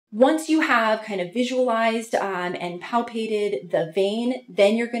Once you have kind of visualized and palpated the vein,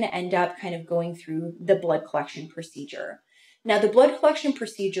 then you're going to end up kind of going through the blood collection procedure. Now, the blood collection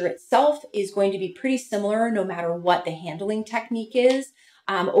procedure itself is going to be pretty similar no matter what the handling technique is.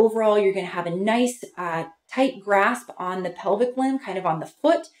 Overall, you're going to have a nice tight grasp on the pelvic limb, kind of on the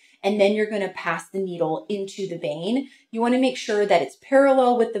foot, and then you're going to pass the needle into the vein. You want to make sure that it's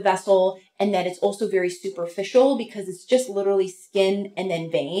parallel with the vessel and that it's also very superficial, because it's just literally skin and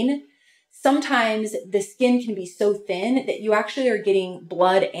then vein. Sometimes the skin can be so thin that you actually are getting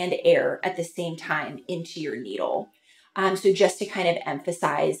blood and air at the same time into your needle. So just to kind of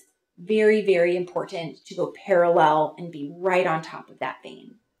emphasize, very, very important to go parallel and be right on top of that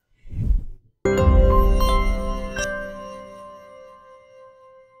vein.